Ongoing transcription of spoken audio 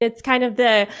It's kind of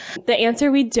the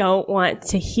answer we don't want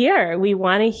to hear. We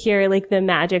want to hear like the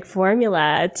magic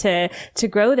formula to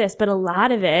grow this, but a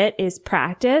lot of it is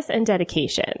practice and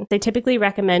dedication. They typically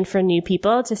recommend for new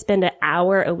people to spend an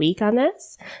hour a week on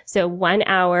this. So 1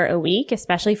 hour a week,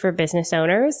 especially for business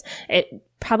owners. It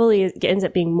probably ends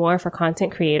up being more for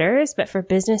content creators, but for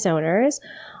business owners,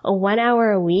 1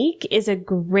 hour a week is a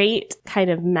great kind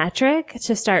of metric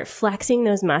to start flexing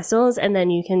those muscles. And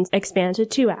then you can expand to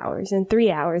 2 hours and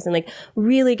 3 hours and like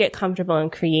really get comfortable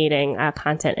in creating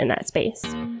content in that space.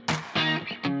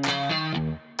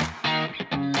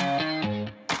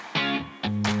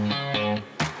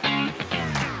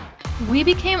 We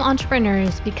became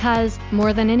entrepreneurs because,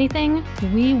 more than anything,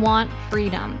 we want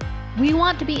freedom. We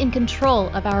want to be in control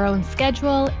of our own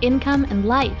schedule, income, and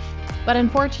life. But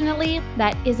unfortunately,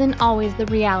 that isn't always the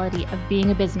reality of being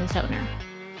a business owner.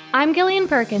 I'm Gillian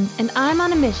Perkins, and I'm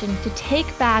on a mission to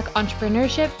take back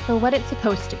entrepreneurship for what it's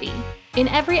supposed to be. In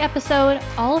every episode,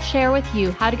 I'll share with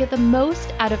you how to get the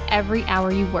most out of every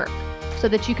hour you work, so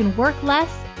that you can work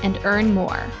less and earn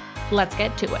more. Let's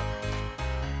get to it.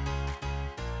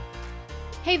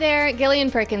 Hey there, Gillian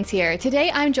Perkins here.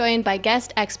 Today I'm joined by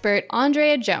guest expert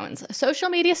Andrea Jones, social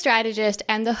media strategist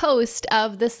and the host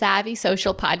of the Savvy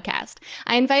Social podcast.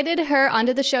 I invited her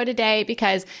onto the show today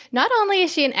because not only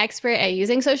is she an expert at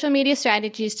using social media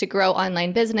strategies to grow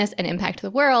online business and impact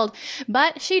the world,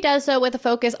 but she does so with a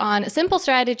focus on simple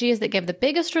strategies that give the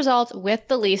biggest results with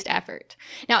the least effort.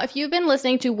 Now, if you've been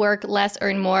listening to Work Less,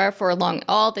 Earn More for long at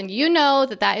all, then you know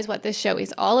that that is what this show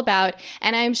is all about,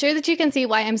 and I'm sure that you can see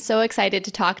why I'm so excited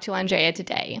to talk to Andrea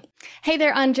today. Hey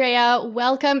there, Andrea.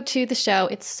 Welcome to the show.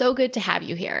 It's so good to have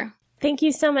you here. Thank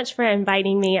you so much for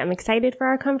inviting me. I'm excited for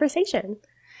our conversation.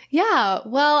 Yeah,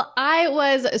 well, I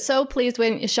was so pleased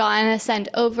when Sean sent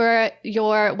over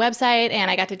your website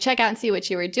and I got to check out and see what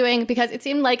you were doing because it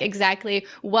seemed like exactly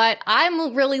what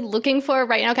I'm really looking for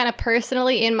right now, kind of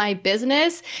personally in my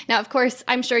business. Now, of course,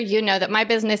 I'm sure you know that my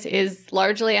business is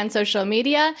largely on social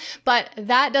media, but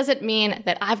that doesn't mean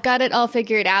that I've got it all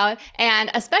figured out.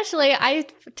 And especially, I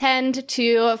tend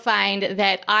to find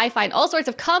that I find all sorts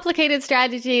of complicated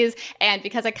strategies. And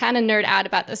because I kind of nerd out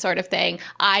about this sort of thing,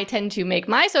 I tend to make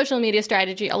my social media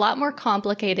strategy a lot more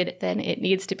complicated than it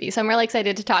needs to be. So I'm really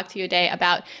excited to talk to you today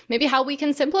about maybe how we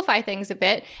can simplify things a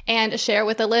bit and share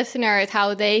with the listeners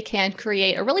how they can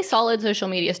create a really solid social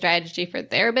media strategy for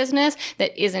their business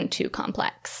that isn't too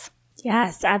complex.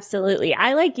 Yes, absolutely.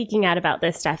 I like geeking out about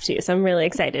this stuff too, so I'm really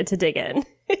excited to dig in.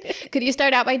 Could you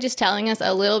start out by just telling us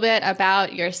a little bit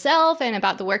about yourself and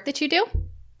about the work that you do?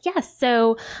 Yes.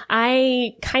 So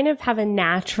I kind of have a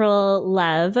natural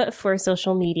love for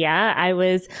social media. I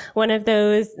was one of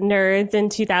those nerds in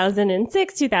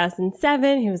 2006,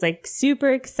 2007 who was like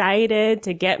super excited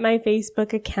to get my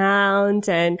Facebook account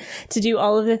and to do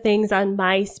all of the things on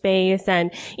MySpace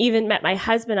and even met my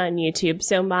husband on YouTube.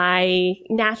 So my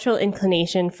natural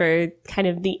inclination for kind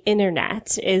of the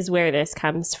internet is where this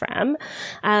comes from.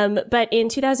 But in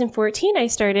 2014, I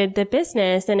started the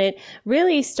business and it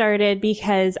really started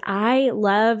because I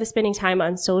love spending time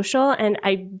on social and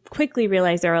I quickly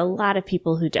realized there are a lot of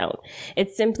people who don't.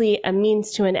 It's simply a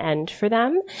means to an end for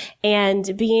them.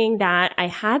 And being that I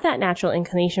had that natural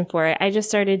inclination for it, I just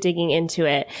started digging into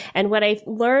it. And what I've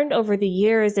learned over the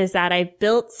years is that I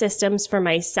built systems for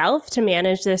myself to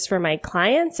manage this for my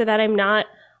clients so that I'm not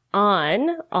on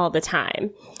all the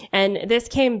time. And this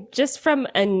came just from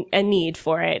a need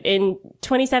for it. In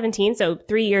 2017, so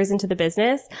 3 years into the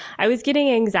business, I was getting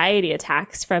anxiety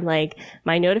attacks from like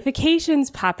my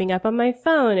notifications popping up on my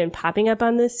phone and popping up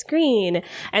on the screen.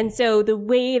 And so the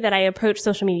way that I approach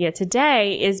social media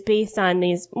today is based on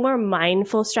these more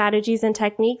mindful strategies and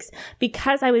techniques.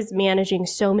 Because I was managing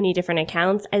so many different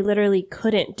accounts, I literally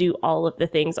couldn't do all of the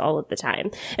things all of the time.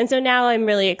 And so now I'm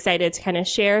really excited to kind of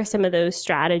share some of those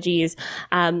strategies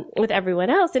with everyone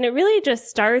else. And it really just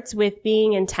starts with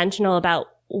being intentional about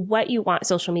what you want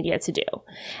social media to do.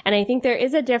 And I think there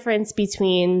is a difference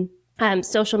between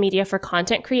social media for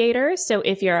content creators. So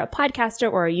if you're a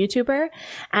podcaster or a YouTuber,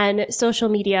 and social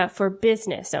media for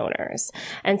business owners.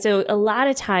 And so a lot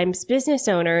of times business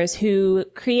owners who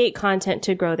create content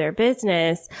to grow their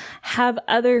business have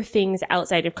other things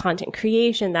outside of content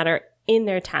creation that are in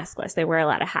their task list. They wear a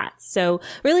lot of hats. So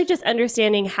really just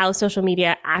understanding how social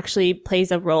media actually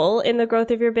plays a role in the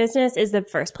growth of your business is the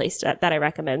first place that I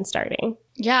recommend starting.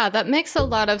 Yeah, that makes a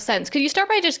lot of sense. Could you start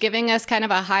by just giving us kind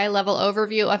of a high level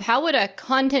overview of how would a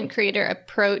content creator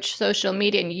approach social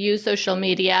media and use social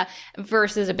media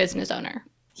versus a business owner?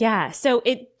 Yeah. So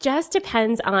it just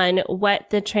depends on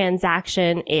what the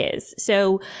transaction is.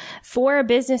 So for a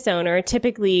business owner,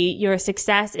 typically your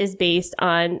success is based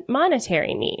on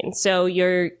monetary means. So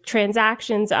your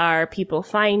transactions are people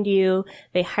find you,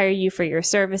 they hire you for your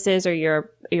services or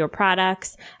your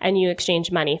products, and you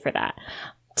exchange money for that.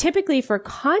 Typically for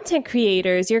content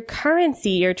creators, your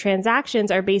currency, your transactions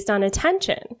are based on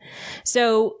attention.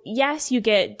 So yes, you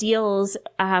get deals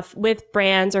with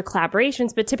brands or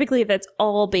collaborations, but typically that's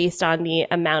all based on the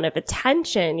amount of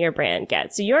attention your brand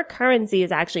gets. So your currency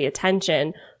is actually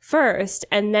attention first,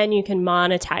 and then you can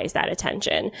monetize that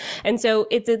attention. And so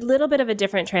it's a little bit of a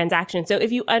different transaction. So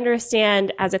if you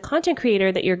understand as a content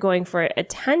creator that you're going for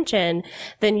attention,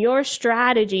 then your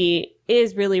strategy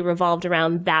is really revolved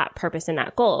around that purpose and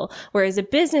that goal. Whereas a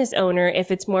business owner, if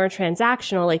it's more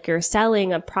transactional, like you're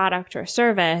selling a product or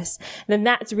service, then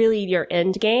that's really your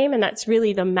end game. And that's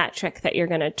really the metric that you're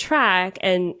going to track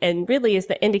and really is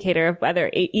the indicator of whether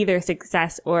either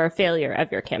success or failure of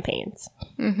your campaigns.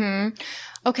 Mm-hmm.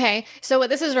 Okay. So what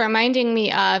this is reminding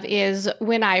me of is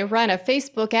when I run a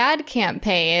Facebook ad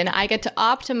campaign, I get to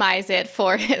optimize it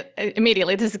for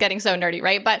immediately. This is getting so nerdy,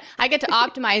 right? But I get to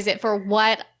optimize it for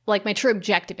what like my true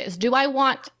objective is. Do I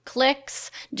want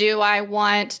clicks? Do I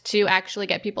want to actually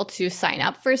get people to sign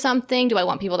up for something? Do I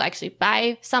want people to actually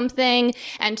buy something?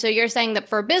 And so you're saying that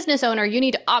for a business owner, you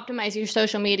need to optimize your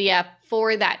social media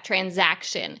for that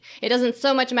transaction. It doesn't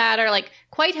so much matter like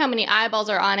quite how many eyeballs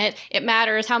are on it. It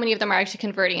matters how many of them are actually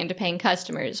converting into paying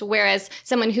customers. Whereas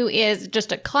someone who is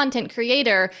just a content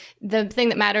creator, the thing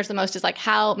that matters the most is like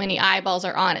how many eyeballs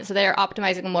are on it. So they're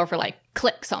optimizing more for like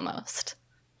clicks almost.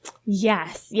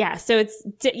 Yes. Yeah. So it's,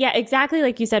 exactly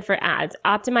like you said for ads,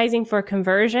 optimizing for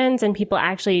conversions and people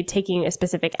actually taking a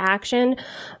specific action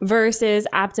versus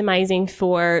optimizing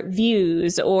for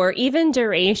views or even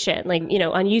duration. Like,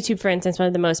 on YouTube, for instance, one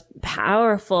of the most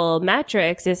powerful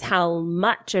metrics is how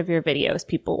much of your videos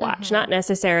people watch, not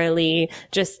necessarily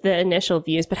just the initial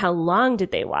views, but how long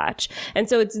did they watch? And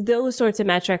so it's those sorts of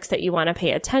metrics that you want to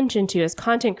pay attention to as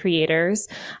content creators.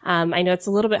 I know it's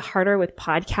a little bit harder with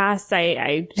podcasts.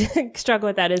 I struggle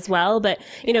with that as well. But,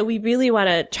 we really want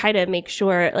to try to make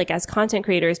sure, like as content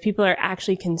creators, people are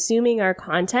actually consuming our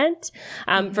content,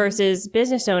 versus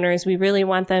business owners. We really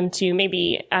want them to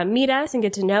maybe meet us and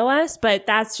get to know us. But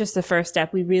that's just the first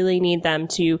step. We really need them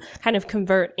to kind of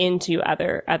convert into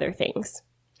other things.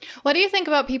 What do you think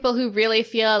about people who really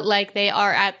feel like they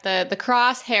are at the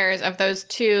crosshairs of those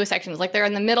two sections? Like they're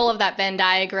in the middle of that Venn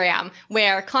diagram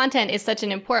where content is such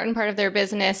an important part of their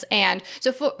business. And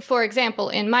so for example,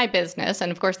 in my business,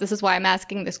 and of course, this is why I'm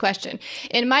asking this question.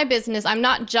 In my business, I'm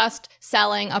not just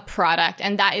selling a product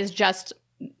and that is just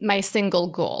my single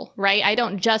goal, right? I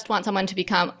don't just want someone to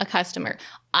become a customer.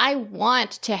 I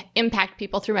want to impact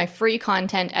people through my free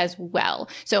content as well.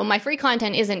 So my free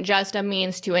content isn't just a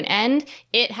means to an end.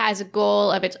 It has a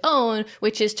goal of its own,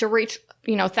 which is to reach,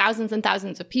 thousands and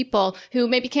thousands of people who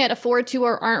maybe can't afford to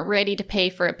or aren't ready to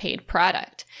pay for a paid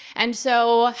product. And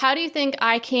so how do you think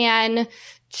I can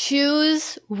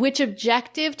choose which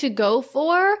objective to go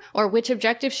for, or which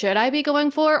objective should I be going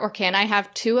for, or can I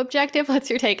have two objectives? What's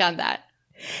your take on that?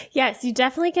 Yes, you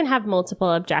definitely can have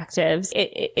multiple objectives.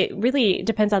 It really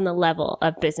depends on the level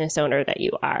of business owner that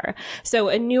you are. So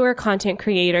a newer content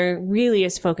creator really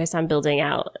is focused on building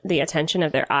out the attention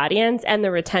of their audience and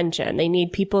the retention. They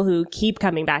need people who keep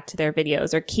coming back to their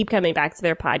videos or keep coming back to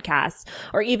their podcasts,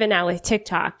 or even now with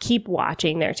TikTok, keep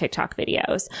watching their TikTok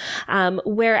videos.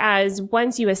 Whereas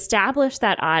once you establish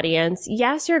that audience,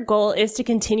 yes, your goal is to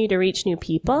continue to reach new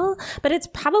people, but it's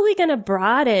probably going to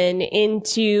broaden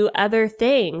into other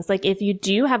things. Like if you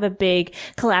do have a big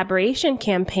collaboration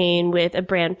campaign with a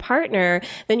brand partner,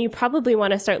 then you probably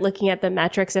want to start looking at the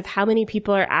metrics of how many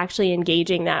people are actually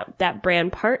engaging that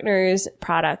brand partner's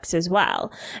products as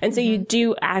well. And so you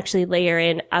do actually layer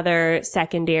in other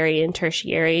secondary and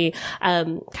tertiary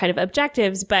kind of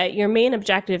objectives, but your main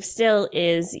objective still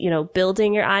is,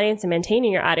 building your audience and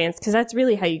maintaining your audience, because that's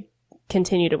really how you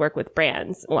continue to work with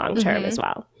brands long term as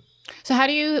well. So what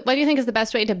do you think is the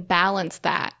best way to balance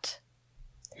that?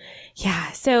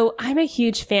 Yeah. So I'm a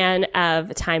huge fan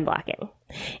of time blocking.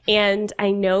 And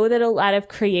I know that a lot of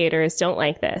creators don't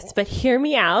like this, but hear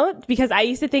me out, because I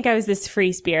used to think I was this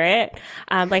free spirit.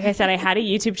 Like I said, I had a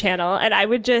YouTube channel and I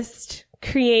would just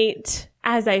create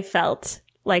as I felt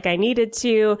like I needed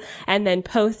to and then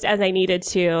post as I needed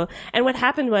to. And what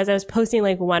happened was I was posting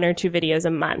like 1 or 2 videos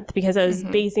a month because I was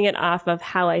basing it off of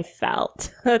how I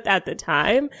felt at the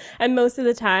time. And most of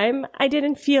the time I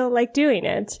didn't feel like doing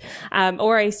it.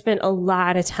 Or I spent a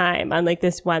lot of time on like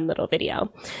this one little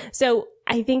video. So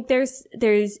I think there's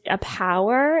a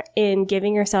power in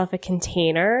giving yourself a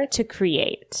container to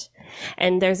create.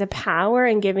 And there's a power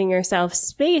in giving yourself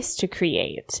space to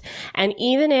create. And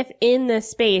even if in the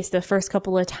space, the first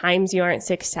couple of times you aren't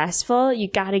successful, you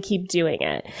got to keep doing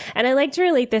it. And I like to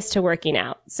relate this to working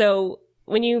out. So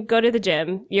when you go to the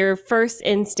gym, your first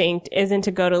instinct isn't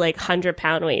to go to like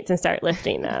 100-pound weights and start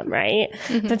lifting them, right?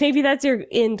 But maybe that's your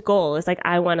end goal is like,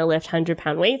 I want to lift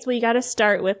 100-pound weights. Well, you got to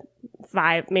start with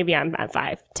 5, maybe I'm at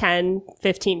 5, 10,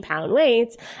 15-pound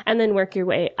weights and then work your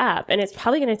way up. And it's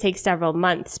probably going to take several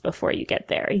months before you get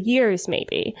there, years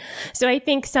maybe. So I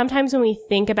think sometimes when we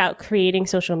think about creating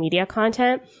social media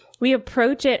content, we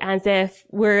approach it as if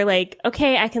we're like,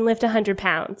 okay, I can lift 100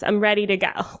 pounds. I'm ready to go.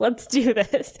 Let's do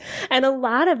this. And a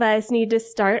lot of us need to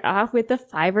start off with the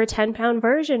 5 or 10 pound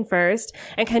version first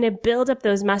and kind of build up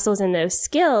those muscles and those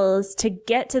skills to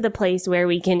get to the place where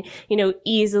we can,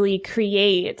 easily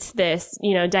create this,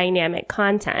 dynamic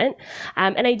content.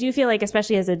 And I do feel like,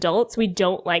 especially as adults, we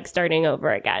don't like starting over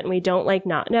again. We don't like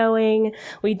not knowing.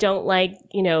 We don't like,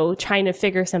 trying to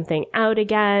figure something out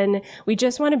again. We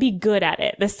just want to be good at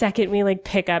it. The second we like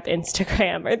pick up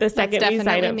Instagram or the second we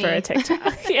sign up for a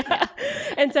TikTok. Yeah.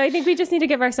 And so I think we just need to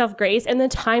give ourselves grace and the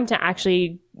time to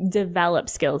actually develop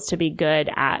skills to be good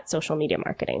at social media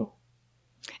marketing.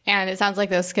 And it sounds like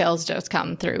those skills just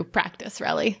come through practice,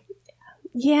 really.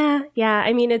 Yeah.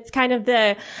 I mean, it's kind of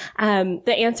the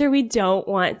answer we don't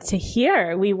want to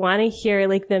hear. We want to hear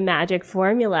like the magic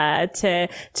formula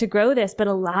to grow this, but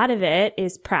a lot of it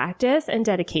is practice and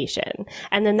dedication.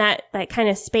 And then that kind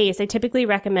of space, I typically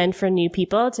recommend for new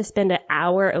people to spend an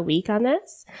hour a week on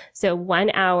this. So 1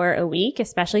 hour a week,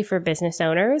 especially for business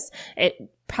owners. It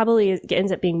probably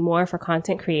ends up being more for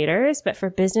content creators, but for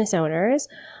business owners,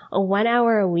 a 1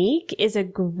 hour a week is a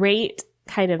great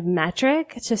kind of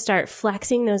metric to start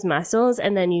flexing those muscles.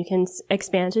 And then you can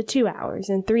expand to 2 hours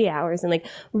and 3 hours and like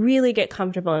really get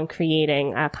comfortable in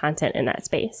creating content in that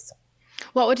space.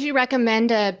 What would you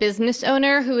recommend a business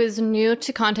owner who is new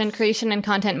to content creation and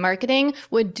content marketing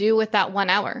would do with that 1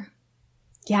 hour?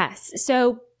 Yes.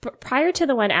 So prior to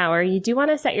the 1 hour, you do want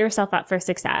to set yourself up for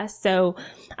success. So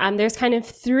there's kind of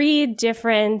 3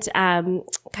 different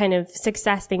kind of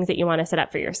success things that you want to set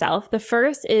up for yourself. The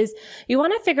first is you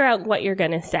want to figure out what you're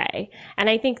going to say. And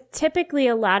I think typically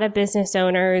a lot of business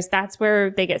owners, that's where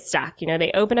they get stuck.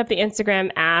 They open up the Instagram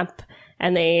app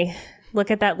and they look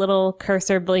at that little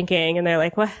cursor blinking and they're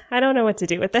like, well, I don't know what to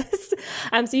do with this.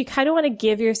 So you kind of want to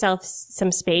give yourself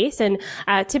some space. And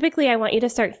typically I want you to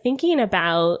start thinking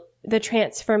about the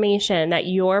transformation that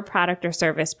your product or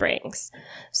service brings.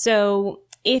 So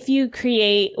if you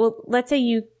create, let's say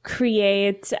you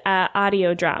create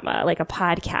audio drama, like a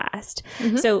podcast.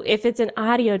 So if it's an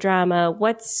audio drama,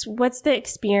 what's the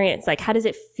experience like? How does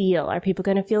it feel? Are people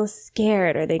going to feel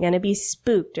scared? Are they going to be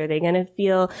spooked? Are they going to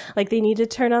feel like they need to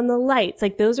turn on the lights?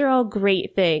 Like those are all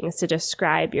great things to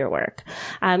describe your work.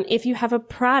 If you have a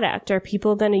product, are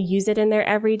people going to use it in their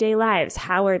everyday lives?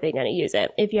 How are they going to use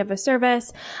it? If you have a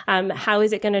service, how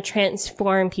is it going to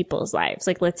transform people's lives?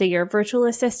 Like let's say you're a virtual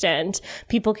assistant.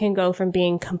 People can go from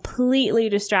being completely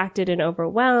distracted and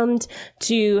overwhelmed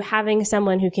to having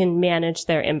someone who can manage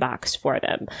their inbox for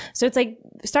them. So it's like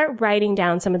start writing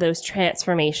down some of those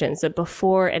transformations, the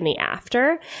before and the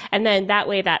after. And then that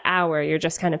way, that hour, you're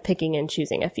just kind of picking and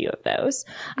choosing a few of those.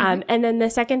 And then the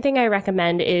second thing I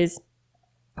recommend is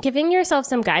giving yourself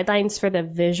some guidelines for the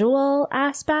visual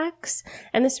aspects.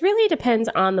 And this really depends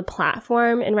on the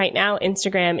platform. And right now,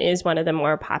 Instagram is one of the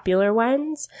more popular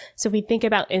ones. So if we think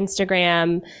about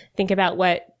Instagram, think about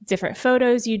what different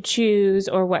photos you choose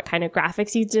or what kind of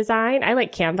graphics you design. I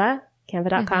like Canva,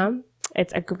 canva.com.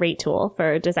 It's a great tool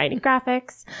for designing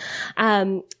graphics.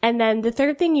 And then the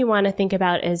third thing you want to think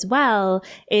about as well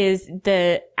is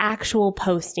the actual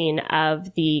posting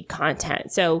of the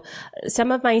content. So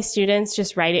some of my students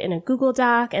just write it in a Google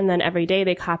Doc and then every day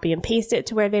they copy and paste it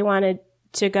to where they wanted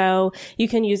to go. You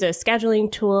can use a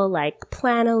scheduling tool like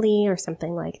Planoly or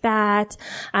something like that.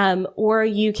 Or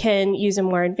you can use a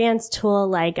more advanced tool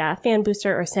like FanBooster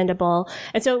or Sendable.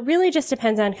 And so it really just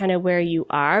depends on kind of where you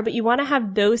are, but you want to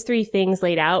have those 3 things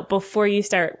laid out before you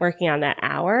start working on that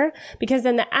hour, because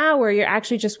in the hour, you're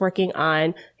actually just working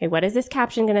on, okay, what is this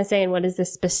caption going to say? And what is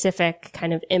this specific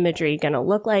kind of imagery going to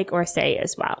look like or say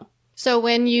as well? So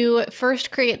when you first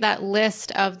create that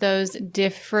list of those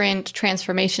different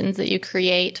transformations that you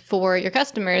create for your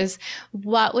customers,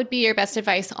 what would be your best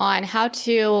advice on how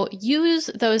to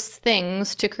use those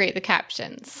things to create the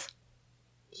captions?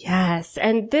 Yes.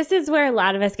 And this is where a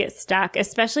lot of us get stuck,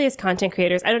 especially as content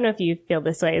creators. I don't know if you feel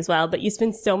this way as well, but you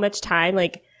spend so much time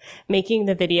like making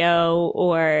the video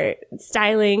or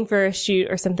styling for a shoot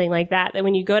or something like that, that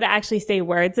when you go to actually say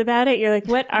words about it, you're like,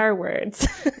 what are words?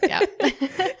 Yeah.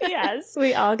 Yes,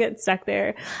 we all get stuck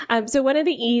there. So one of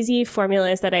the easy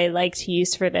formulas that I like to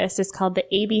use for this is called the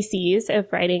ABCs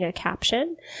of writing a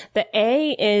caption. The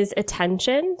A is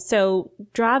attention. So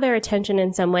draw their attention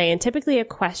in some way. And typically a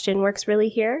question works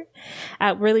really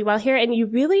well here. And you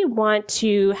really want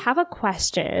to have a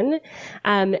question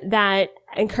that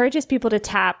encourages people to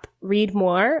tap read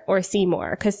more or see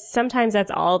more, because sometimes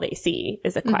that's all they see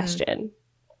is a question.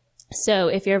 Mm-hmm. So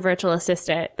if you're a virtual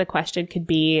assistant, the question could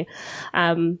be,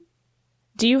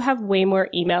 do you have way more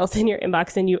emails in your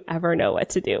inbox than you ever know what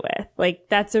to do with? Like,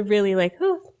 that's a really like,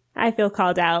 oh, I feel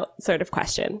called out sort of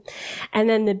question. And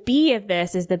then the B of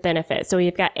this is the benefit. So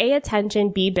we've got A, attention,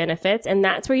 B, benefits. And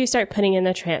that's where you start putting in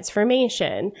the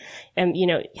transformation. And,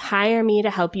 hire me to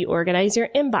help you organize your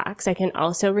inbox. I can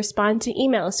also respond to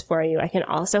emails for you. I can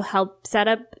also help set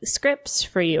up scripts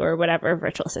for you or whatever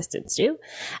virtual assistants do.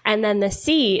 And then the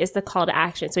C is the call to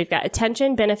action. So we've got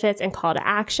attention, benefits, and call to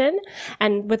action.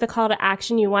 And with the call to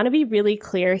action, you want to be really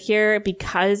clear here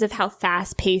because of how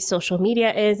fast paced social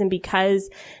media is and because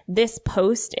this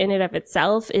post in and of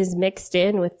itself is mixed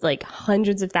in with like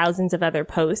hundreds of thousands of other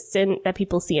posts that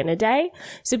people see in a day.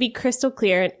 So be crystal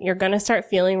clear. You're going to start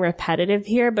feeling repetitive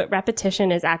here, but repetition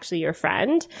is actually your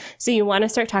friend. So you want to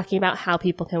start talking about how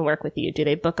people can work with you. Do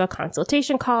they book a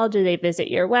consultation call? Do they visit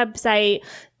your website?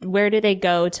 Where do they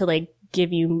go to like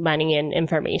give you money and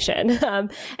information?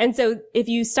 And so if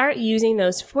you start using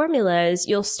those formulas,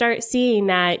 you'll start seeing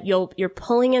that you're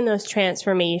pulling in those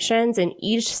transformations in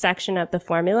each section of the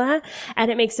formula,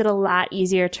 and it makes it a lot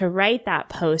easier to write that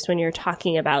post when you're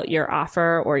talking about your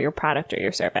offer or your product or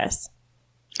your service.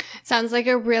 Sounds like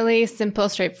a really simple,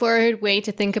 straightforward way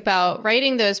to think about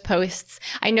writing those posts.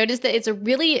 I noticed that it's a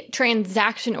really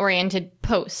transaction-oriented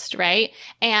post, right?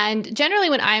 And generally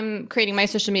when I'm creating my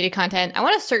social media content, I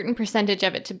want a certain percentage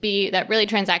of it to be that really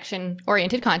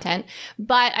transaction-oriented content.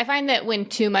 But I find that when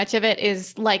too much of it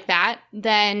is like that,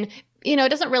 then it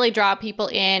doesn't really draw people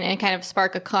in and kind of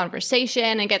spark a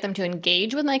conversation and get them to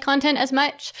engage with my content as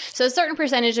much. So a certain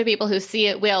percentage of people who see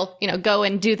it will, go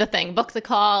and do the thing, book the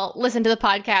call, listen to the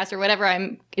podcast or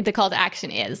whatever the call to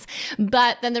action is.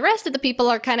 But then the rest of the people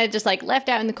are kind of just like left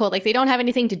out in the cold. Like they don't have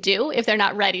anything to do if they're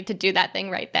not ready to do that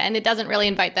thing right then. It doesn't really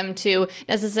invite them to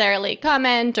necessarily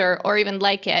comment or even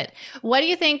like it. What do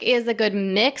you think is a good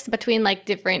mix between like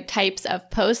different types of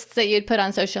posts that you'd put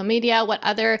on social media? What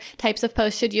other types of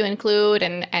posts should you include?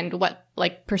 And what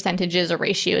like percentages or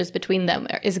ratios between them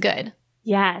is good?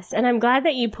 Yes. And I'm glad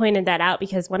that you pointed that out,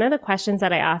 because one of the questions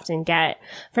that I often get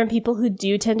from people who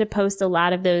do tend to post a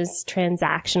lot of those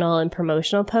transactional and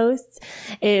promotional posts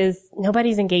is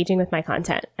nobody's engaging with my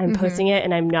content. I'm posting it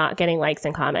and I'm not getting likes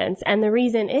and comments. And the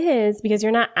reason is because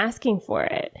you're not asking for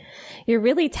it. You're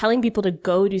really telling people to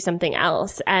go do something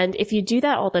else. And if you do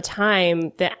that all the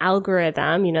time, the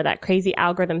algorithm, that crazy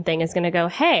algorithm thing is going to go,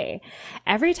 hey,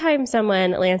 every time someone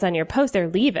lands on your post, they're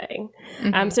leaving.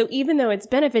 So even though it's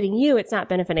benefiting you, it's not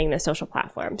benefiting the social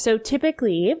platform. So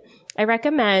typically, I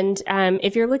recommend,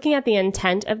 if you're looking at the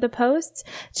intent of the posts,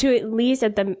 to at least,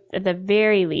 at the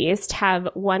very least, have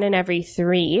 1 in every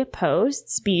 3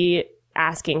 posts be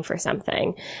asking for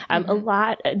something.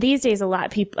 These days,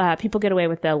 people get away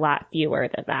with a lot fewer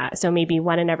than that. So maybe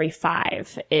 1 in every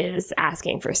 5 is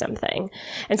asking for something.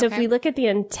 And so if we look at the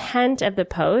intent of the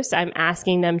post, I'm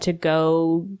asking them to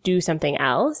go do something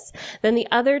else. Then the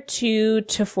other 2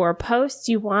 to 4 posts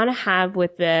you want to have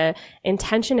with the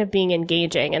intention of being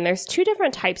engaging. And there's 2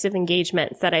 different types of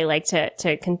engagements that I like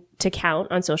to count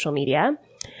on social media.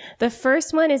 The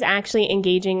first one is actually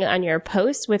engaging on your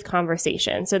post with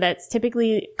conversation. So that's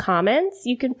typically comments.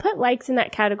 You can put likes in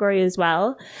that category as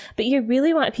well, but you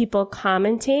really want people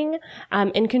commenting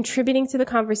and contributing to the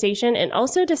conversation and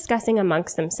also discussing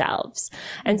amongst themselves.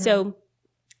 And so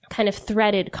kind of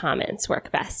threaded comments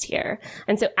work best here.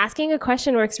 And so asking a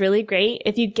question works really great.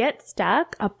 If you get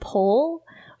stuck, a poll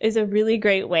is a really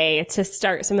great way to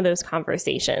start some of those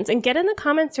conversations, and get in the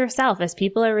comments yourself as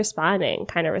people are responding,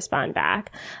 kind of respond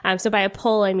back. So by a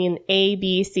poll, I mean A,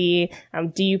 B, C.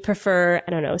 Do you prefer,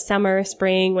 I don't know, summer,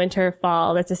 spring, winter,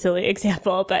 fall? That's a silly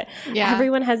example, but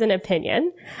everyone has an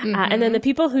opinion. And then the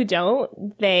people who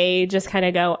don't, they just kind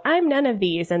of go, I'm none of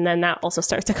these. And then that also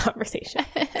starts a conversation.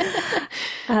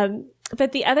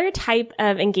 But the other type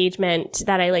of engagement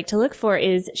that I like to look for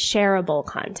is shareable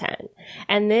content.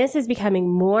 And this is becoming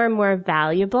more and more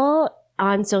valuable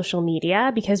on social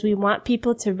media because we want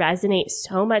people to resonate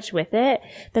so much with it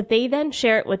that they then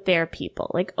share it with their people.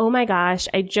 Like, oh my gosh,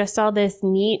 I just saw this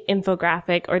neat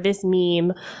infographic or this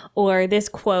meme or this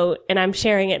quote, and I'm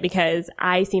sharing it because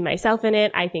I see myself in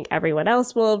it. I think everyone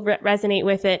else will resonate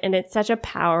with it. And it's such a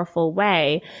powerful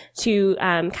way to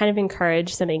kind of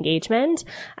encourage some engagement.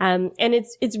 And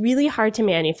it's really hard to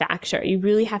manufacture. You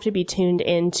really have to be tuned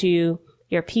into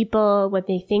your people, what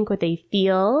they think, what they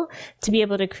feel, to be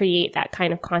able to create that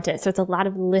kind of content. So it's a lot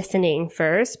of listening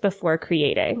first before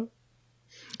creating.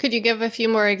 Could you give a few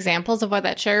more examples of what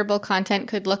that shareable content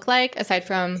could look like, aside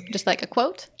from just like a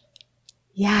quote?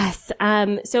 Yes.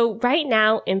 So right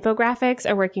now, infographics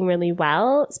are working really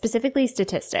well, specifically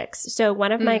statistics. So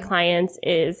one of my clients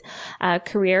is a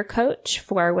career coach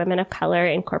for women of color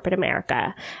in corporate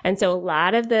America. And so a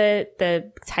lot of the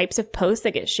types of posts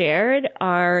that get shared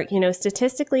are,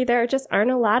 statistically, there just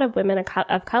aren't a lot of women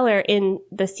of color in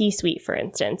the C-suite, for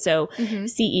instance. So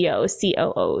CEOs,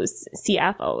 COOs,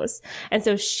 CFOs. And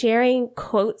so sharing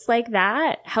quotes like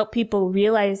that help people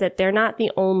realize that they're not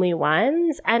the only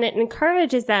ones, and it encourages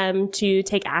them to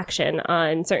take action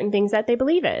on certain things that they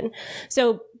believe in.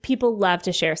 So people love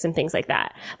to share some things like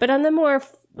that. But on the more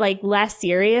less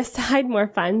serious side, more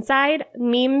fun side,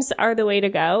 memes are the way to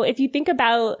go. If you think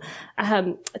about,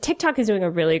 TikTok is doing a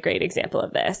really great example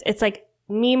of this. It's like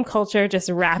meme culture just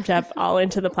wrapped up all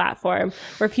into the platform,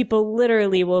 where people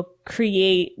literally will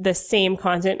create the same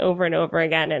content over and over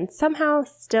again and somehow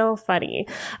still funny,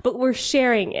 but we're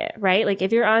sharing it, right? Like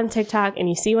if you're on TikTok and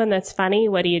you see one that's funny,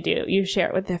 what do? You share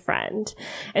it with a friend.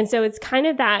 And so it's kind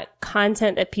of that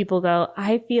content that people go,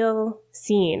 I feel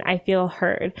seen, I feel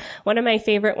heard. One of my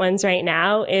favorite ones right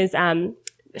now is,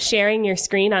 sharing your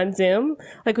screen on Zoom.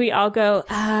 Like we all go,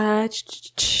 I'm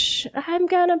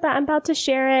about to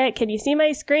share it. Can you see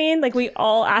my screen? Like we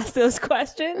all ask those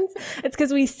questions. It's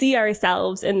because we see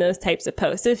ourselves in those types of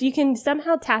posts. So if you can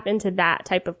somehow tap into that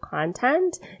type of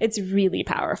content, it's really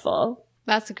powerful.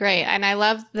 That's great. And I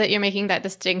love that you're making that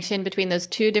distinction between those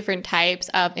two different types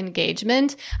of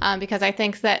engagement, because I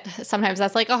think that sometimes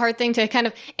that's like a hard thing to kind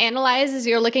of analyze as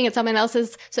you're looking at someone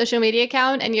else's social media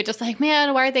account and you're just like,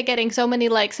 man, why are they getting so many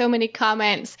likes, so many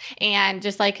comments? And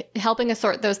just like helping us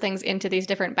sort those things into these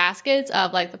different baskets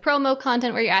of like the promo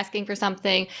content where you're asking for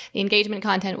something, the engagement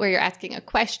content where you're asking a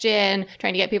question,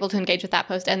 trying to get people to engage with that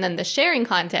post, and then the sharing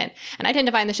content. And I tend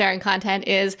to find the sharing content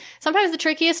is sometimes the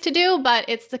trickiest to do, but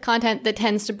it's the content that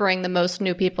tends to bring the most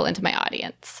new people into my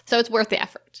audience. So it's worth the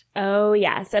effort. Oh,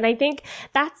 yes. And I think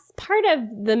that's part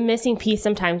of the missing piece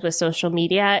sometimes with social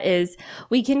media is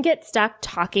we can get stuck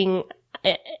talking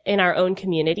in our own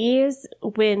communities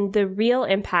when the real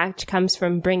impact comes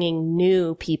from bringing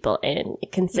new people in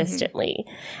consistently.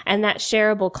 And that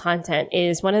shareable content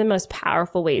is one of the most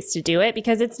powerful ways to do it,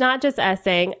 because it's not just us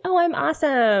saying, oh, I'm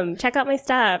awesome, check out my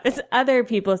stuff. It's other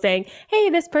people saying, hey,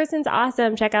 this person's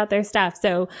awesome, check out their stuff.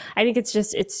 So I think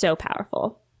it's so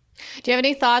powerful. Do you have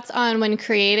any thoughts on when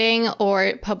creating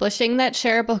or publishing that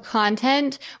shareable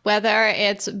content, whether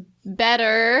it's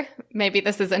better, maybe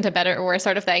this isn't a better or worse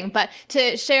sort of thing, but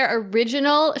to share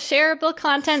original shareable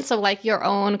content, so like your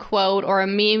own quote or a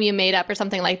meme you made up or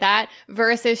something like that,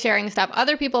 versus sharing stuff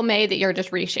other people made that you're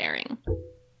just resharing?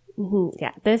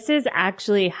 Yeah, this is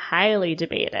actually highly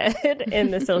debated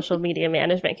in the social media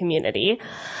management community.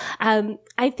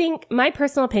 I think my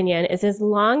personal opinion is as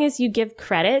long as you give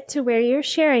credit to where you're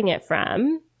sharing it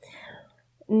from,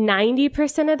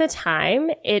 90% of the time,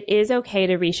 it is okay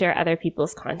to reshare other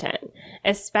people's content,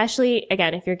 especially,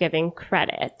 again, if you're giving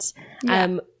credit.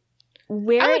 Yeah.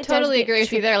 I would totally agree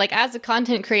with you there. Like as a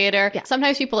content creator,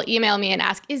 sometimes people email me and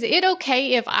ask, is it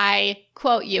okay if I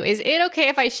quote you? Is it okay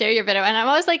if I share your video? And I'm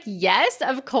always like, yes,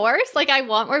 of course. Like I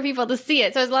want more people to see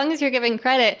it. So as long as you're giving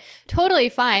credit, totally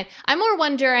fine. I'm more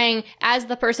wondering, as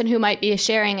the person who might be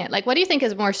sharing it, like what do you think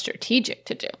is more strategic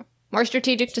to do? More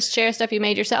strategic to share stuff you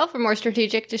made yourself, or more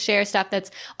strategic to share stuff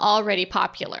that's already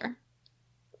popular?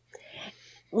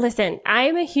 Listen,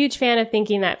 I'm a huge fan of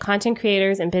thinking that content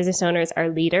creators and business owners are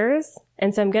leaders.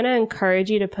 And so I'm going to encourage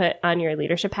you to put on your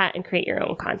leadership hat and create your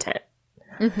own content.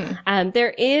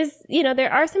 There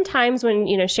are some times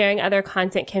when, sharing other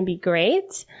content can be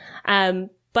great.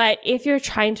 But if you're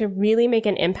trying to really make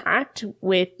an impact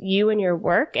with you and your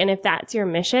work, and if that's your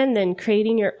mission, then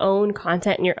creating your own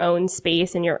content in your own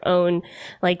space and your own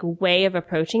way of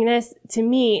approaching this, to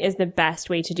me, is the best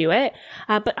way to do it.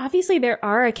 But obviously there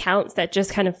are accounts that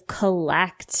just kind of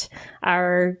collect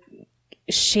our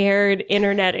shared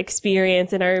internet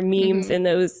experience and our memes and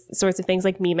those sorts of things,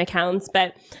 like meme accounts,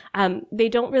 but they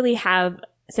don't really have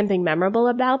something memorable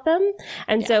about them.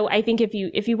 And so I think if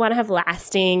you want to have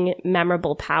lasting,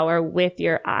 memorable power with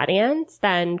your audience,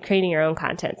 then creating your own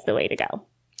content's the way to go.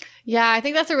 Yeah, I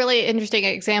think that's a really interesting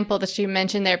example that you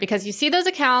mentioned there, because you see those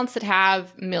accounts that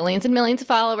have millions and millions of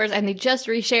followers and they just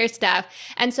reshare stuff.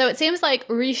 And so it seems like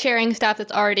resharing stuff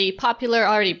that's already popular,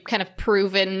 already kind of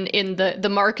proven in the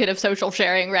market of social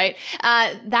sharing, right?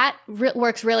 That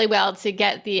works really well to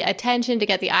get the attention, to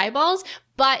get the eyeballs,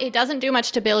 but it doesn't do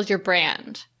much to build your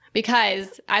brand.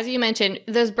 Because, as you mentioned,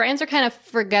 those brands are kind of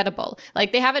forgettable.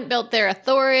 Like, they haven't built their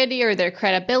authority or their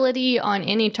credibility on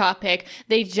any topic.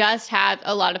 They just have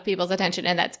a lot of people's attention,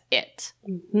 and that's it.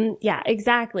 Mm-hmm. Yeah,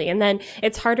 exactly. And then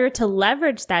it's harder to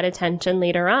leverage that attention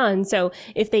later on. So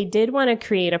if they did want to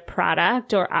create a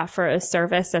product or offer a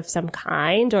service of some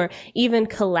kind, or even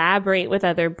collaborate with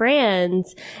other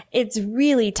brands, it's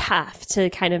really tough to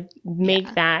kind of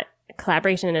make that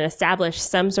collaboration and establish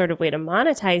some sort of way to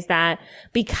monetize that,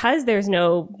 because there's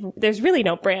really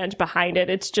no brand behind it.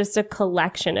 It's just a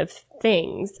collection of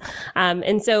things.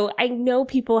 And so I know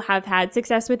people have had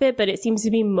success with it, but it seems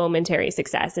to be momentary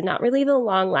success and not really the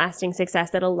long lasting success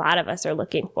that a lot of us are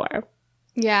looking for.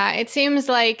 Yeah, it seems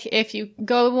like if you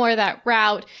go more that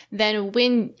route, then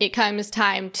when it comes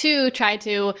time to try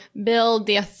to build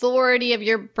the authority of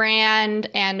your brand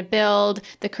and build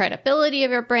the credibility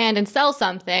of your brand and sell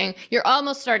something, you're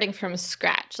almost starting from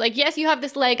scratch. Like, yes, you have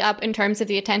this leg up in terms of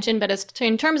the attention, but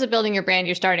in terms of building your brand,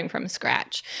 you're starting from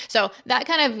scratch. So that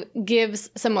kind of gives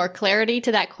some more clarity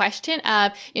to that question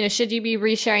of, should you be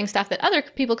resharing stuff that other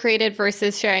people created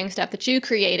versus sharing stuff that you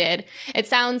created? It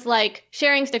sounds like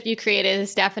sharing stuff you created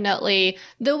is definitely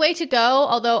the way to go,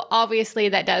 although obviously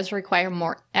that does require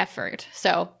more effort.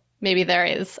 So maybe there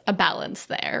is a balance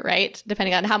there, right?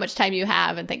 Depending on how much time you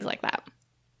have and things like that.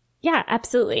 Yeah,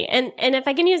 absolutely. And if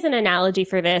I can use an analogy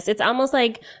for this, it's almost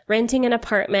like renting an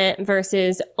apartment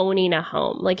versus owning a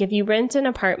home. Like, if you rent an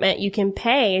apartment, you can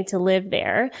pay to live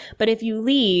there, but if you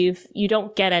leave, you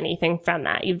don't get anything from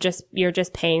that. You're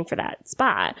just paying for that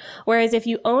spot. Whereas if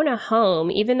you own a home,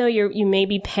 even though you may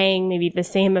be paying maybe the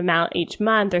same amount each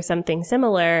month or something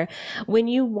similar, when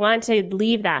you want to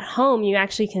leave that home, you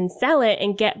actually can sell it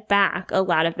and get back a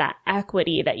lot of that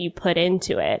equity that you put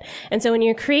into it. And so when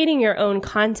you're creating your own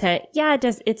content,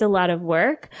 it's a lot of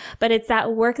work, but it's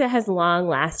that work that has long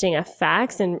lasting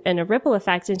effects and a ripple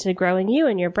effect into growing you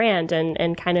and your brand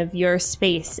and kind of your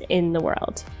space in the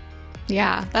world.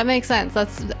 Yeah, that makes sense. I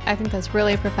think that's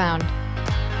really profound.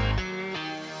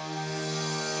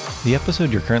 The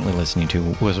episode you're currently listening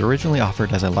to was originally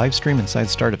offered as a live stream inside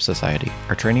Startup Society,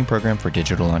 our training program for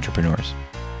digital entrepreneurs.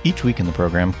 Each week in the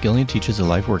program, Gillian teaches a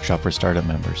live workshop for startup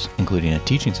members, including a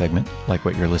teaching segment, like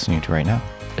what you're listening to right now,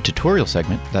 a tutorial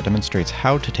segment that demonstrates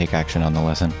how to take action on the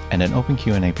lesson, and an open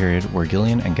Q&A period where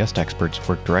Gillian and guest experts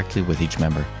work directly with each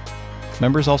member.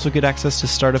 Members also get access to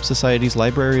Startup Society's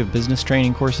library of business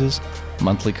training courses,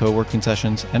 monthly co-working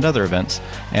sessions, and other events,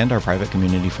 and our private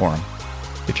community forum.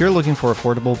 If you're looking for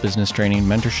affordable business training,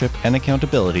 mentorship, and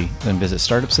accountability, then visit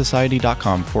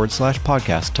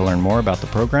startupsociety.com/podcast to learn more about the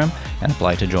program and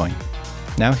apply to join.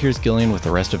 Now here's Gillian with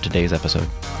the rest of today's episode.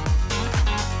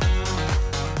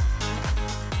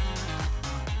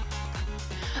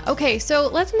 Okay, so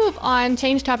let's move on,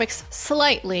 change topics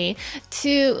slightly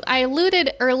I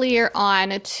alluded earlier on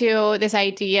to this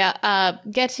idea of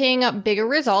getting bigger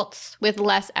results with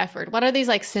less effort. What are these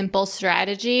simple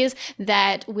strategies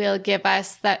that will give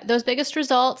us those biggest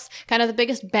results, kind of the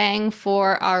biggest bang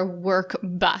for our work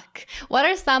buck? What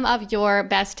are some of your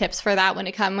best tips for that when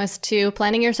it comes to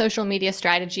planning your social media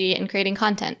strategy and creating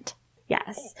content?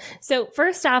 Yes. So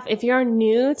first off, if you're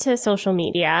new to social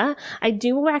media, I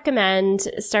do recommend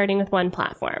starting with one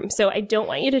platform. So I don't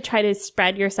want you to try to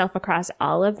spread yourself across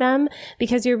all of them,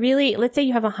 because you're really, let's say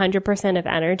you have 100% of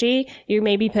energy, you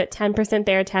maybe put 10%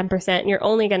 there, 10%, and you're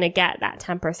only going to get that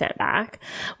 10% back.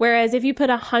 Whereas if you put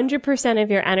 100%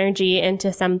 of your energy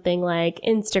into something like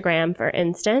Instagram, for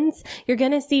instance, you're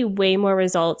going to see way more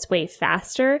results way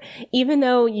faster, even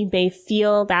though you may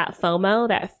feel that FOMO,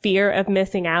 that fear of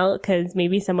missing out, because because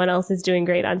maybe someone else is doing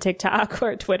great on TikTok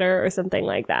or Twitter or something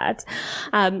like that.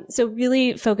 So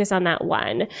really focus on that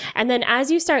one. And then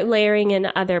as you start layering in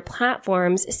other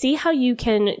platforms, see how you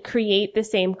can create the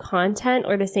same content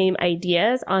or the same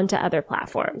ideas onto other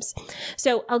platforms.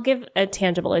 So I'll give a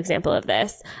tangible example of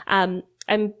this. I'm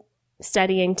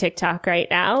studying TikTok right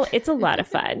now. It's a lot of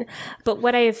fun. But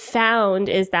what I have found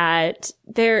is that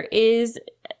there is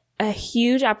a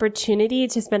huge opportunity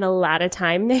to spend a lot of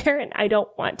time there, and I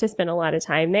don't want to spend a lot of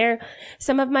time there.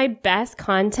 Some of my best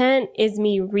content is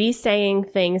me re-saying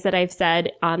things that I've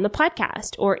said on the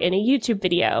podcast or in a YouTube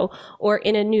video or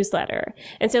in a newsletter.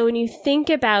 And so when you think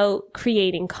about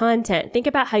creating content, think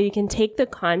about how you can take the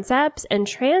concepts and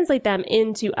translate them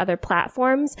into other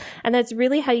platforms. And that's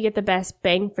really how you get the best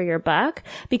bang for your buck,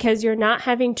 because you're not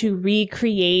having to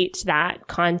recreate that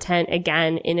content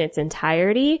again in its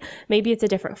entirety. Maybe it's a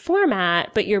different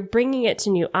format, but you're bringing it to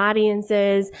new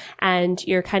audiences, and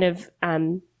you're kind of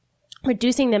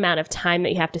reducing the amount of time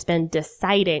that you have to spend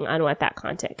deciding on what that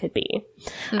content could be.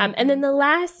 And then the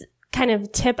last kind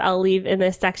of tip I'll leave in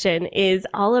this section is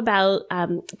all about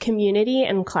community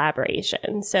and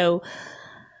collaboration. So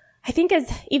I think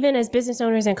even as business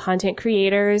owners and content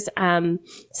creators,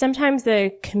 sometimes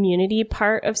the community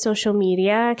part of social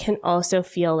media can also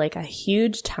feel like a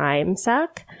huge time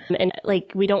suck. And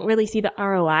like, we don't really see the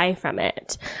ROI from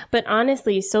it. But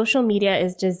honestly, social media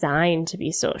is designed to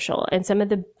be social. And some of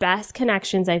the best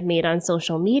connections I've made on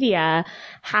social media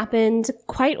happened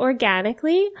quite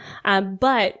organically.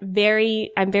 But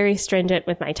I'm very stringent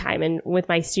with my time, and with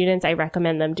my students, I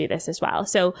recommend them do this as well.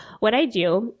 So what I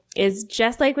do is,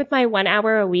 just like with my 1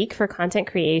 hour a week for content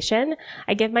creation,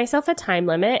 I give myself a time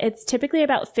limit. It's typically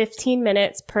about 15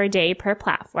 minutes per day per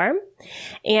platform.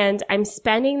 And I'm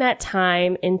spending that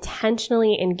time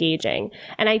intentionally engaging.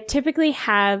 And I typically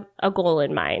have a goal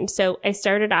in mind. So I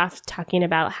started off talking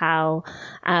about how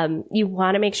you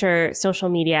want to make sure social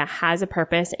media has a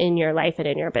purpose in your life and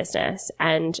in your business.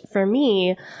 And for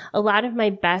me, a lot of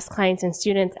my best clients and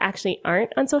students actually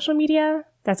aren't on social media.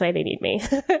 That's why they need me.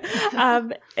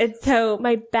 And so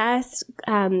my best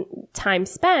time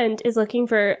spent is looking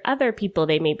for other people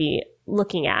they may be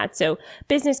looking at. So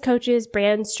business coaches,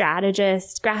 brand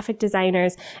strategists, graphic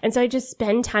designers. And so I just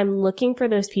spend time looking for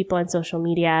those people on social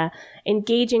media,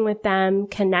 engaging with them,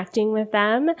 connecting with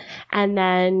them, and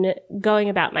then going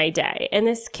about my day. And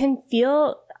this can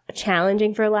feel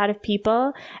challenging for a lot of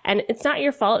people, and it's not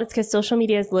your fault. It's because social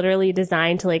media is literally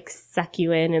designed to like suck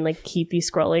you in and like keep you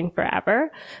scrolling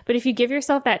forever. But if you give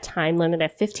yourself that time limit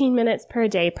of 15 minutes per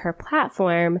day per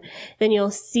platform, then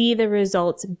you'll see the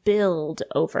results build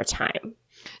over time.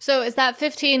 So is that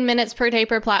 15 minutes per day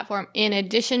per platform in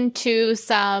addition to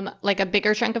some, like a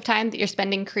bigger chunk of time that you're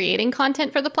spending creating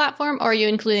content for the platform, or are you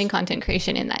including content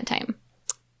creation in that time?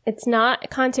 It's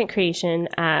not content creation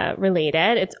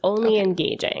related. It's only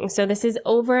engaging. So this is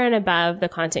over and above the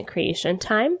content creation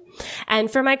time. And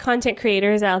for my content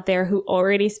creators out there who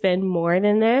already spend more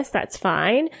than this, that's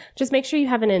fine. Just make sure you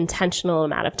have an intentional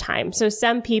amount of time. So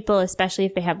some people, especially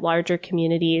if they have larger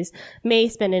communities, may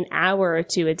spend an hour or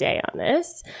two a day on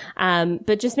this.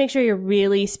 But just make sure you're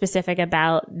really specific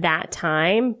about that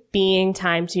time being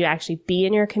time to actually be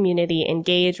in your community,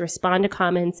 engage, respond to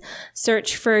comments,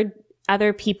 search for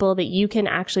other people that you can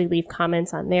actually leave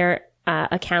comments on their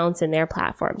accounts and their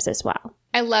platforms as well.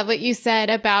 I love what you said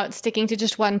about sticking to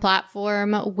just one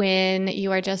platform when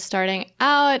you are just starting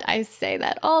out. I say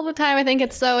that all the time. I think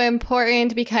it's so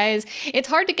important because it's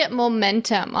hard to get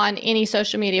momentum on any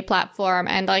social media platform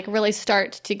and like really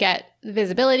start to get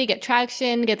visibility, get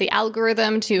traction, get the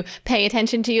algorithm to pay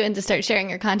attention to you and to start sharing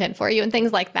your content for you and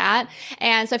things like that.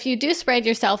 And so if you do spread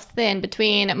yourself thin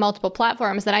between multiple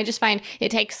platforms, then I just find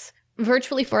it takes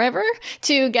virtually forever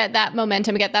to get that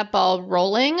momentum, get that ball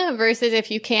rolling, versus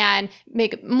if you can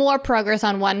make more progress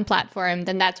on one platform,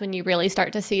 then that's when you really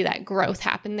start to see that growth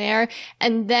happen there.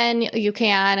 And then you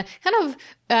can kind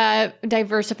of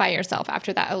diversify yourself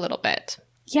after that a little bit.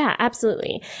 Yeah,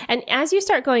 absolutely. And as you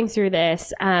start going through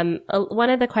this, one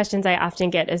of the questions I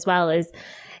often get as well is,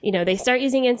 you know, they start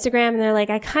using Instagram and they're like,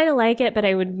 I kind of like it, but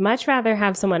I would much rather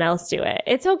have someone else do it.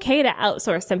 It's okay to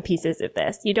outsource some pieces of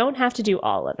this. You don't have to do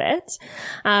all of it.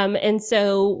 And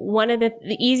so one of the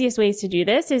easiest ways to do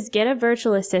this is get a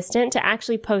virtual assistant to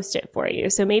actually post it for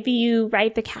you. So maybe you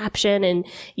write the caption and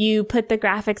you put the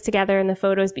graphics together and the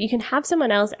photos, but you can have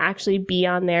someone else actually be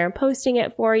on there posting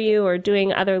it for you or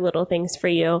doing other little things for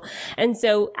you. And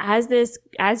so as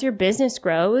your business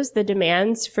grows, the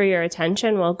demands for your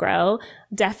attention will grow.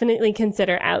 Definitely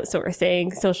consider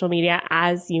outsourcing social media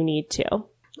as you need to.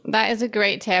 That is a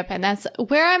great tip. And that's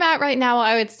where I'm at right now.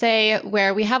 I would say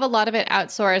where we have a lot of it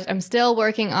outsourced. I'm still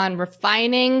working on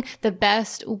refining the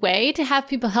best way to have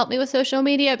people help me with social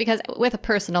media, because with a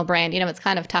personal brand, it's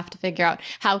kind of tough to figure out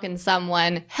how can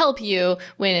someone help you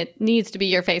when it needs to be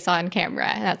your face on camera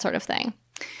and that sort of thing.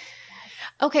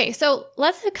 Okay, so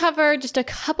let's cover just a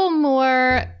couple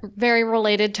more very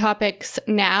related topics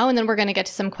now, and then we're going to get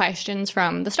to some questions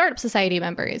from the Startup Society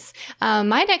members.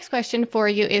 My next question for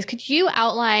you is, could you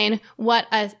outline what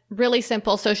a really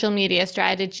simple social media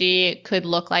strategy could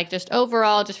look like, just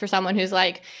overall, just for someone who's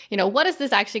like, what is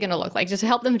this actually going to look like? Just to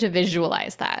help them to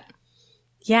visualize that.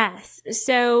 Yes.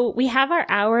 So we have our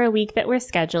hour a week that we're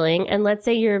scheduling, and let's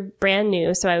say you're brand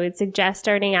new. So I would suggest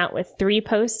starting out with 3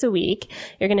 posts a week.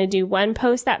 You're going to do 1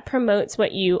 post that promotes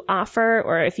what you offer,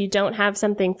 or if you don't have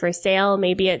something for sale,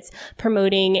 maybe it's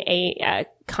promoting a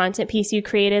content piece you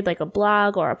created, like a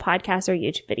blog or a podcast or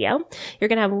YouTube video. You're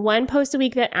going to have 1 post a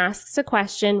week that asks a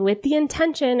question with the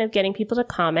intention of getting people to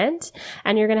comment.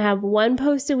 And you're going to have 1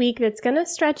 post a week that's going to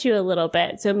stretch you a little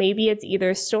bit. So maybe it's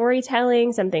either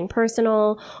storytelling, something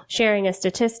personal, sharing a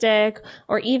statistic,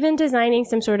 or even designing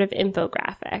some sort of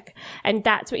infographic. And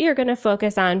that's what you're going to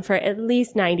focus on for at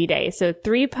least 90 days. So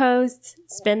 3 posts,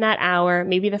 spend that hour.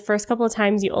 Maybe the first couple of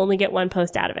times you only get 1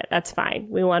 post out of it. That's fine.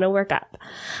 We want to work up.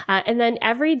 And then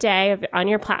every day on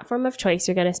your platform of choice,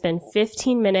 you're going to spend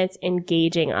 15 minutes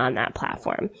engaging on that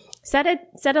platform. Set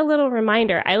a little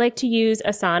reminder. I like to use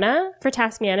Asana for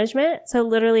task management. So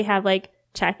literally have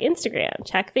check Instagram,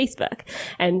 check Facebook,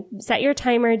 and set your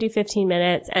timer, do 15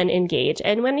 minutes and engage.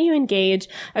 And when you engage,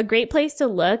 a great place to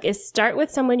look is start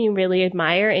with someone you really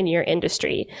admire in your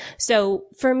industry. So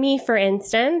for me, for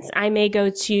instance, I may go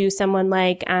to someone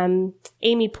like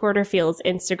Amy Porterfield's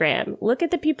Instagram. Look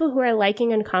at the people who are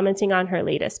liking and commenting on her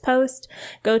latest post.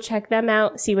 Go check them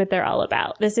out, see what they're all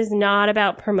about. This is not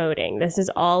about promoting. This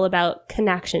is all about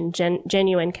connection,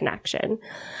 genuine connection.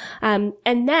 And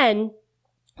then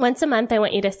once a month, I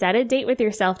want you to set a date with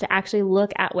yourself to actually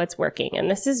look at what's working. And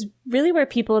this is really where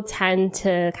people tend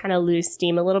to kind of lose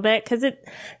steam a little bit, because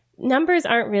numbers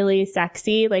aren't really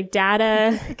sexy.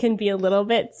 Data can be a little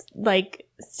bit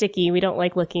sticky. We don't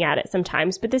like looking at it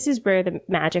sometimes, but this is where the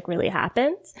magic really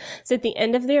happens. So at the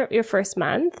end of your first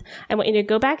month, I want you to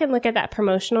go back and look at that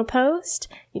promotional post.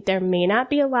 There may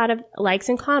not be a lot of likes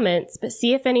and comments, but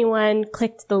see if anyone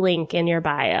clicked the link in your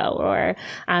bio or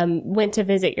went to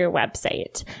visit your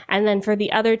website. And then for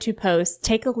the other 2 posts,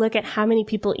 take a look at how many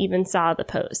people even saw the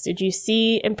post. Did you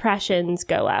see impressions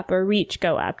go up or reach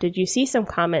go up? Did you see some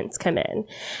comments come in?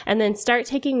 And then start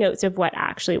taking notes of what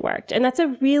actually worked. And that's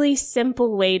a really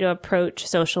simple way to approach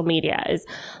social media, is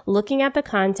looking at the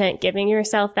content, giving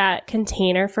yourself that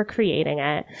container for creating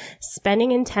it,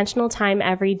 spending intentional time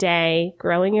every day,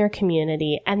 growing your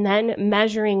community, and then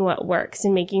measuring what works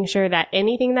and making sure that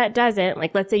anything that doesn't,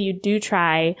 let's say you do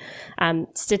try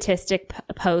statistic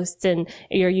posts and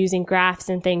you're using graphs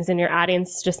and things and your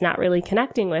audience is just not really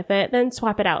connecting with it, then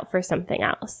swap it out for something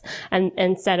else, and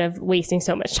instead of wasting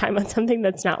so much time on something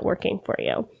that's not working for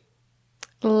you.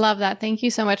 Love that. Thank you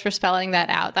so much for spelling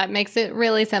that out. That makes it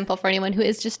really simple for anyone who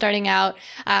is just starting out.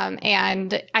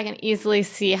 And I can easily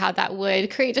see how that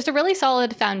would create just a really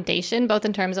solid foundation, both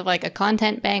in terms of a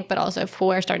content bank, but also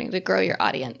for starting to grow your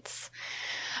audience.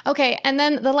 Okay. And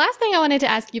then the last thing I wanted to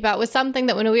ask you about was something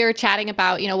that when we were chatting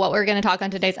about, what we're going to talk on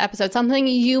today's episode, something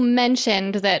you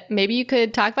mentioned that maybe you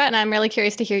could talk about. And I'm really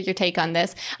curious to hear your take on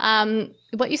this.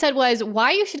 What you said was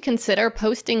why you should consider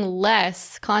posting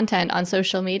less content on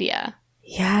social media.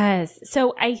 Yes.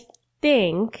 So I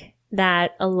think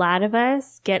that a lot of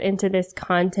us get into this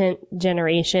content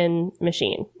generation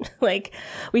machine.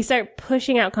 We start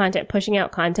pushing out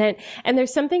content, and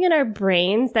there's something in our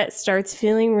brains that starts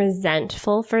feeling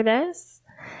resentful for this.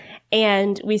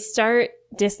 And we start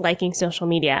disliking social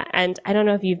media. And I don't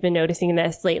know if you've been noticing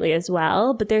this lately as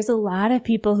well, but there's a lot of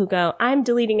people who go, I'm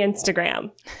deleting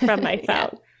Instagram from my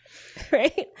phone.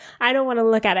 Right? I don't want to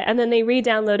look at it. And then they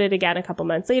re-download it again a couple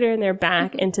months later and they're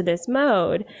back into this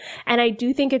mode. And I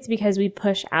do think it's because we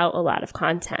push out a lot of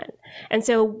content. And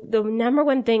so the number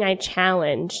one thing I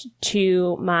challenge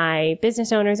to my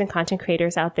business owners and content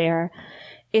creators out there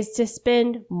is to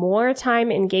spend more time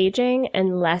engaging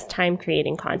and less time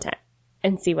creating content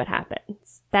and see what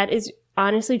happens. That is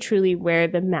honestly, truly where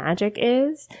the magic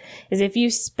is if you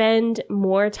spend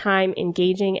more time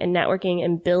engaging and networking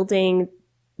and building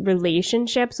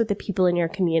relationships with the people in your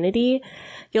community,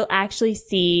 you'll actually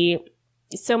see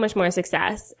so much more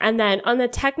success. And then on the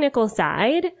technical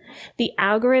side, the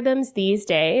algorithms these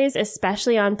days,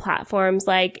 especially on platforms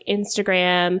like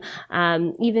Instagram,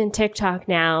 even TikTok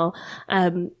now,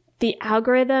 the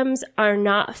algorithms are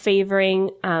not favoring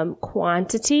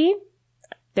quantity.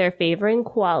 They're favoring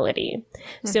quality.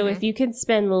 So if you can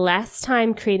spend less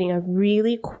time creating a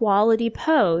really quality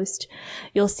post,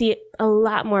 you'll see a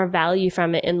lot more value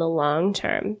from it in the long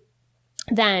term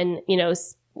than,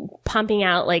 pumping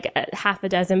out like half a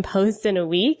dozen posts in a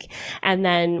week and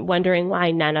then wondering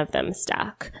why none of them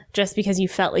stuck just because you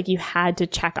felt like you had to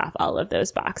check off all of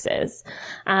those boxes.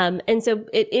 And so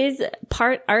it is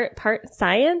part art, part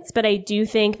science, but I do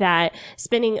think that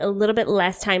spending a little bit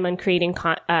less time on creating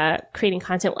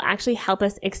content will actually help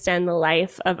us extend the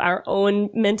life of our own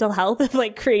mental health of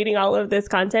like creating all of this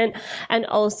content and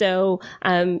also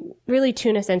really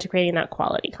tune us into creating that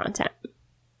quality content.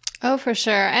 Oh, for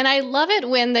sure. And I love it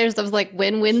when there's those like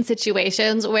win-win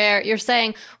situations where you're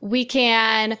saying we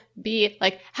can be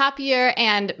like happier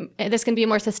and this can be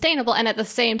more sustainable. And at the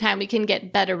same time, we can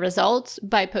get better results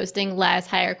by posting less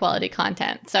higher quality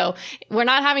content. So we're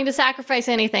not having to sacrifice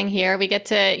anything here. We get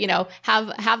to,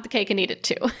 have the cake and eat it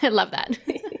too. I love that.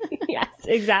 Yes,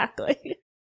 exactly.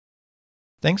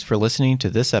 Thanks for listening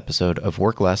to this episode of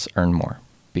Work Less, Earn More.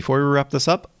 Before we wrap this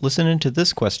up, listen into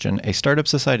this question a Startup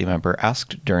Society member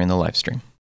asked during the live stream.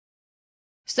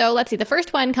 So let's see. The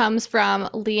first one comes from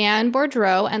Leanne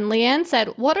Bourdreau, and Leanne said,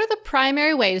 what are the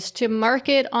primary ways to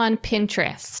market on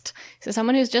Pinterest? So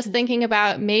someone who's just thinking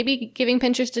about maybe giving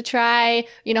Pinterest a try,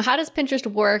 how does Pinterest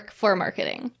work for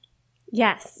marketing?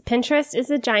 Yes, Pinterest is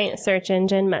a giant search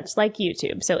engine, much like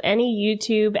YouTube. So any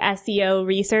YouTube SEO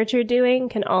research you're doing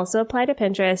can also apply to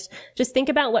Pinterest. Just think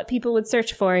about what people would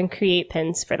search for and create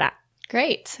pins for that.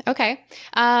 Great. Okay.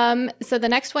 So the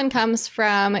next one comes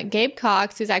from Gabe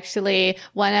Cox, who's actually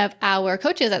one of our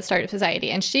coaches at Startup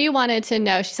Society. And she wanted to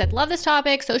know, she said, love this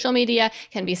topic. Social media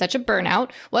can be such a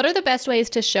burnout. What are the best ways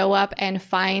to show up and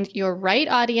find your right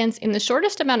audience in the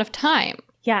shortest amount of time?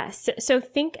 Yes. So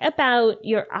think about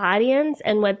your audience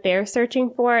and what they're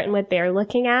searching for and what they're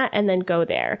looking at, and then go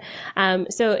there.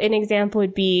 So an example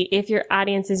would be if your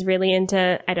audience is really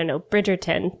into,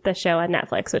 Bridgerton, the show on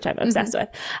Netflix, which I'm obsessed with,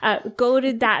 go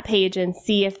to that page and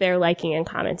see if they're liking and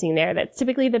commenting there. That's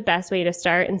typically the best way to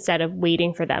start instead of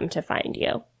waiting for them to find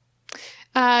you.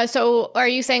 So are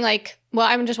you saying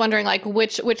I'm just wondering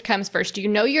which comes first? Do you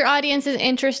know your audience is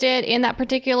interested in that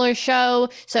particular show?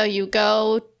 So you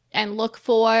go and look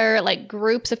for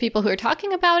groups of people who are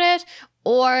talking about it,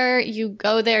 or you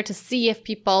go there to see if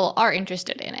people are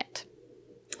interested in it?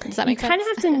 Does that make sense? You kind of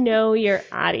have to know your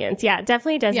audience. Yeah, it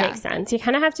definitely does make sense. You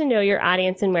kind of have to know your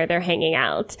audience and where they're hanging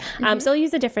out. So I'll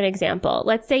use a different example.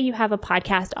 Let's say you have a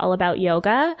podcast all about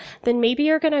yoga. Then maybe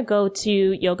you're going to go to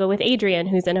Yoga with Adriene,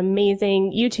 who's an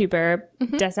amazing YouTuber,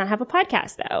 does not have a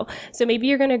podcast though. So maybe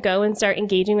you're going to go and start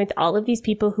engaging with all of these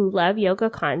people who love yoga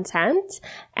content.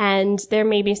 And there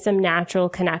may be some natural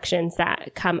connections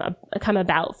that come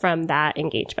about from that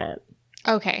engagement.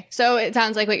 Okay. So it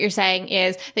sounds like what you're saying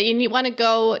is that you want to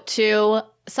go to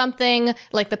something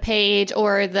like the page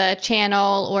or the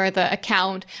channel or the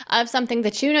account of something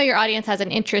that your audience has an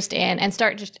interest in and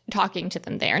start just talking to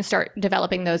them there and start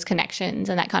developing those connections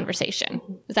and that conversation.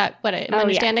 Is that what I'm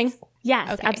understanding? Yes.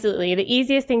 Yes, okay. Absolutely. The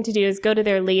easiest thing to do is go to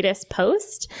their latest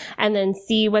post and then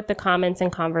see what the comments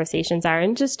and conversations are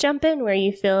and just jump in where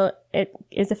you feel it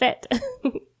is a fit.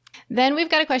 Then we've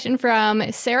got a question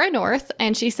from Sarah North,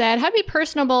 and she said, how to be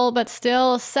personable but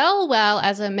still sell well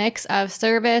as a mix of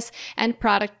service and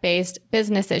product-based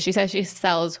businesses. She says she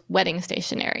sells wedding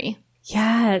stationery.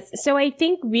 Yes. So I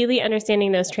think really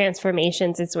understanding those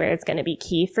transformations is where it's going to be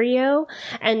key for you.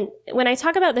 And when I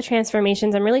talk about the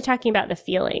transformations, I'm really talking about the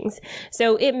feelings.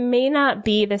 So it may not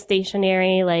be the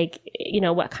stationery,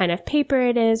 what kind of paper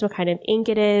it is, what kind of ink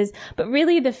it is, but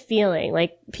really the feeling.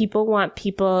 People want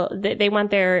they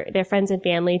want their friends and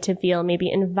family to feel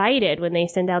maybe invited when they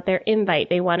send out their invite.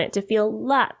 They want it to feel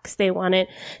luxe. They want it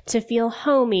to feel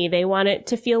homey. They want it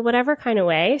to feel whatever kind of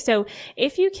way. So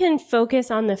if you can focus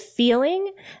on the feeling,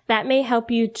 that may help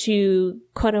you to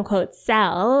quote unquote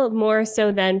sell more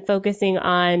so than focusing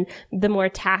on the more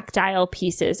tactile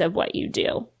pieces of what you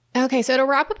do. Okay, so to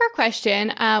wrap up our question,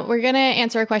 we're going to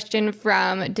answer a question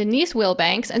from Denise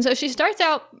Wilbanks. And so she starts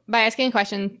out by asking a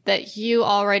question that you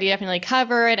already definitely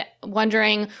covered,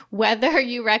 wondering whether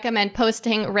you recommend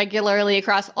posting regularly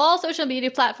across all social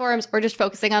media platforms or just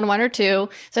focusing on one or two.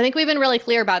 So I think we've been really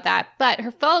clear about that. But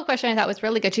her follow-up question I thought was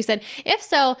really good. She said, if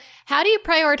so, how do you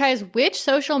prioritize which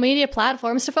social media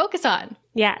platforms to focus on?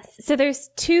 Yes. So there's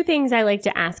two things I like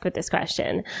to ask with this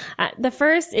question. The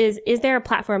first is there a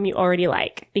platform you already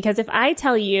like? Because if I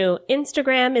tell you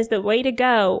Instagram is the way to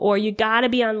go, or you gotta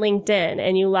be on LinkedIn,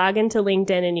 and you log into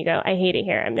LinkedIn and you go, I hate it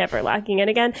here, I'm never logging in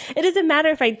again. It doesn't matter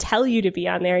if I tell you to be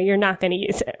on there, you're not going to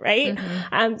use it, right?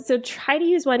 Mm-hmm. So try to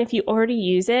use one. If you already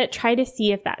use it, try to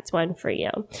see if that's one for you.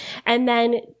 And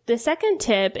then the second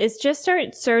tip is just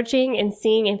start searching and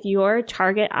seeing if your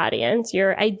target audience,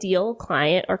 your ideal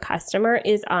client or customer,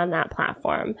 is on that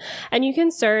platform. And you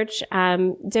can search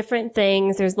different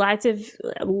things. There's lots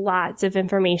of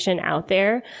information out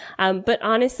there. But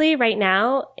honestly, right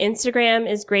now, Instagram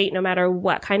is great no matter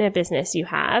what kind of business you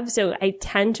have. So I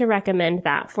tend to recommend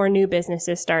that for new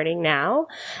businesses starting now.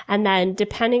 And then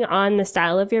depending on the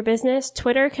style of your business,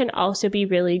 Twitter can also be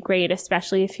really great,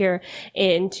 especially if you're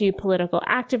into political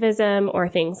activism or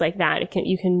things like that.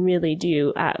 You can really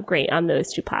do great on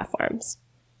those two platforms.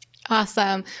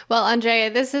 Awesome. Well,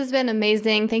 Andrea, this has been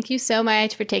amazing. Thank you so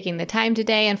much for taking the time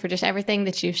today and for just everything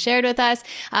that you've shared with us.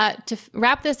 To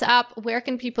wrap this up, where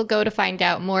can people go to find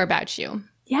out more about you?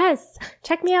 Yes.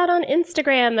 Check me out on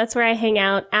Instagram. That's where I hang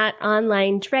out at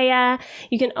OnlineDrea.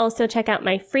 You can also check out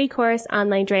my free course,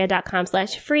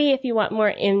 onlinedrea.com/free, if you want more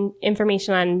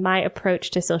information on my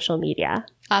approach to social media.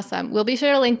 Awesome. We'll be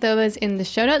sure to link those in the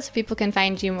show notes so people can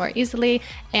find you more easily.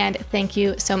 And thank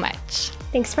you so much.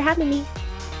 Thanks for having me.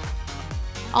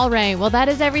 All right. Well, that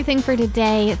is everything for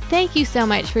today. Thank you so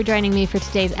much for joining me for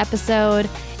today's episode.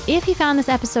 If you found this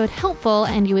episode helpful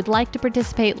and you would like to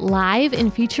participate live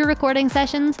in future recording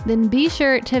sessions, then be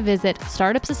sure to visit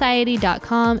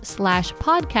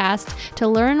startupsociety.com/podcast to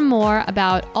learn more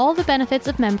about all the benefits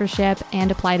of membership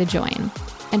and apply to join.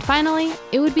 And finally,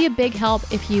 it would be a big help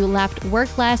if you left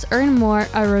Work Less, Earn More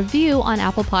a review on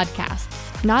Apple Podcasts.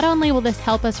 Not only will this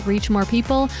help us reach more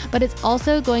people, but it's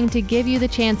also going to give you the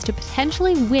chance to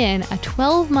potentially win a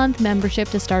 12-month membership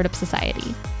to Startup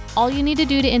Society. All you need to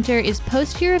do to enter is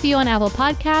post your review on Apple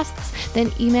Podcasts,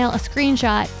 then email a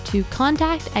screenshot to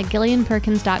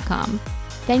contact@gillianperkins.com.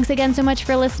 Thanks again so much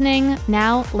for listening.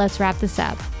 Now let's wrap this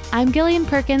up. I'm Gillian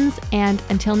Perkins, and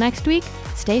until next week,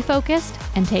 stay focused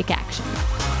and take action.